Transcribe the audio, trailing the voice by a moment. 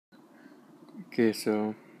Okay,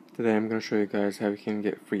 so today I'm going to show you guys how you can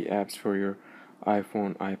get free apps for your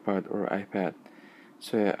iPhone, iPod, or iPad.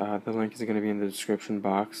 So yeah, the link is going to be in the description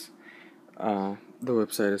box. The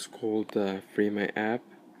website is called Free My App,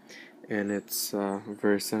 and it's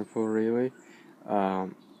very simple, really.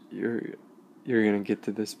 Um, you're you're gonna get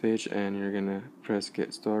to this page, and you're gonna press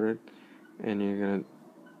Get Started, and you're gonna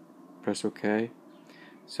press OK.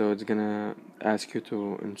 So it's gonna ask you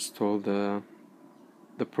to install the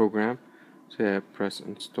program. So yeah, press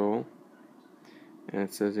Install. And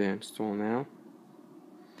it says yeah, install now.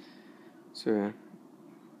 So yeah,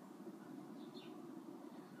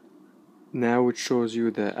 now it shows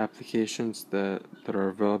you the applications that are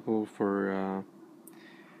available for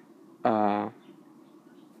to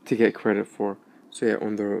get credit for. So yeah,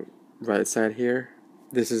 on the right side here,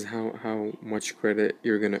 this is how much credit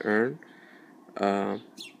you're gonna earn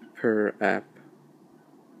per app.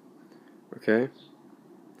 Okay,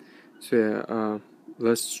 so yeah,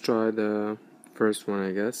 let's try the first one,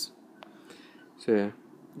 I guess. So yeah,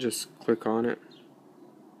 just click on it,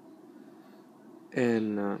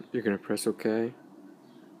 and you're gonna press OK.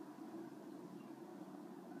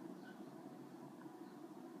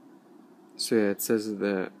 So yeah, it says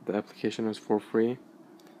that the application is for free.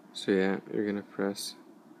 So yeah, you're gonna press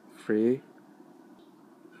free.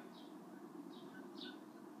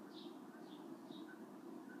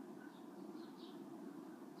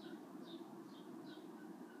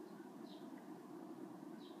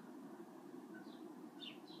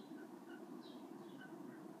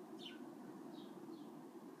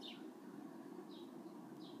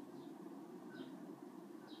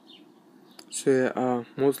 So yeah,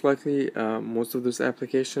 most likely, most of this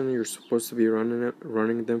application you're supposed to be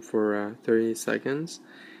running them for 30 seconds,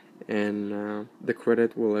 and the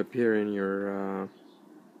credit will appear in your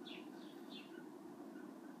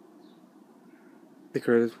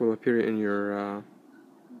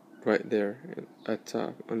right there at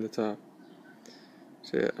top on the top.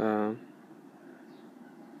 So yeah,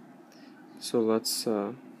 so let's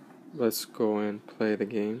go and play the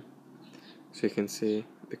game so you can see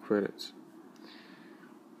the credits.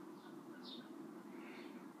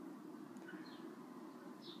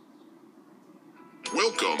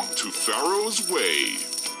 Welcome to Pharaoh's Way.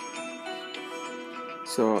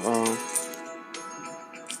 So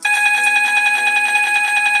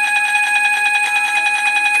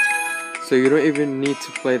so you don't even need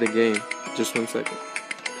to play the game. Just 1 second.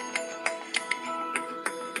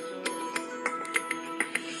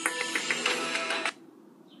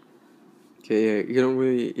 Okay, yeah, you don't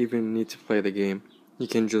really even need to play the game. You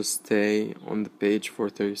can just stay on the page for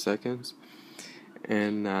 30 seconds,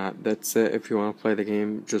 and that's it. If you want to play the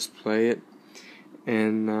game, just play it.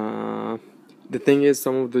 And the thing is,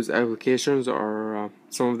 some of those applications are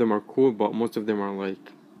some of them are cool, but most of them are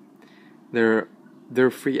like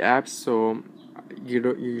they're free apps, so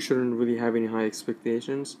you shouldn't really have any high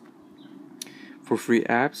expectations for free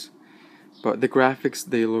apps. But the graphics,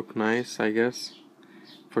 they look nice, I guess,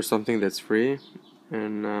 for something that's free.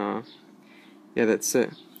 And yeah, that's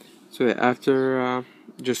it. So yeah, after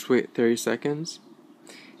just wait 30 seconds,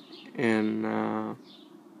 and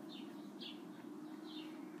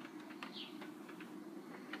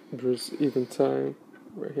there's even time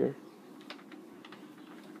right here.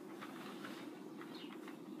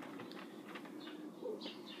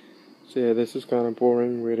 So yeah, this is kind of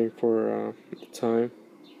boring waiting for the time.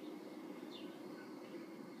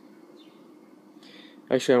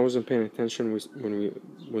 Actually, I wasn't paying attention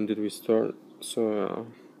when did we start. So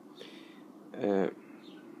at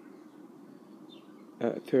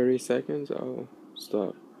 30 seconds, I'll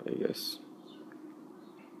stop, I guess.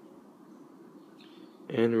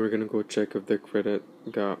 And we're gonna go check if the credit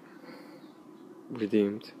got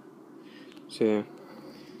redeemed. So yeah,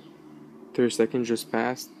 30 seconds just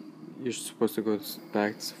passed. You're supposed to go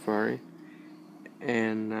back to Safari,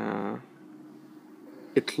 and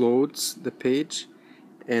it loads the page,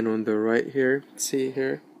 and on the right here, see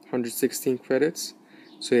here, 116 credits.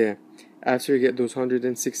 So yeah, after you get those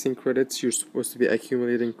 116 credits, you're supposed to be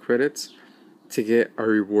accumulating credits to get a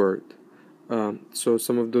reward. So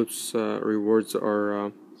some of those rewards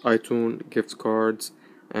are iTunes gift cards,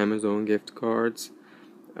 Amazon gift cards,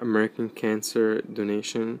 American Cancer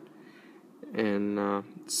donation, and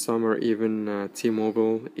some are even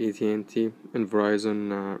T-Mobile, AT&T, and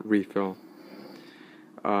Verizon refill.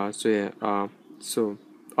 So yeah, so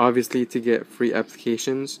obviously to get free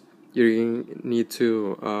applications, you're going to need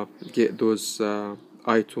to get those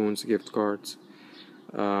iTunes gift cards.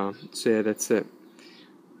 So yeah, that's it.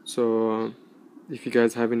 So if you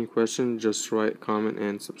guys have any questions, just write, comment,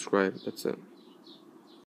 and subscribe. That's it.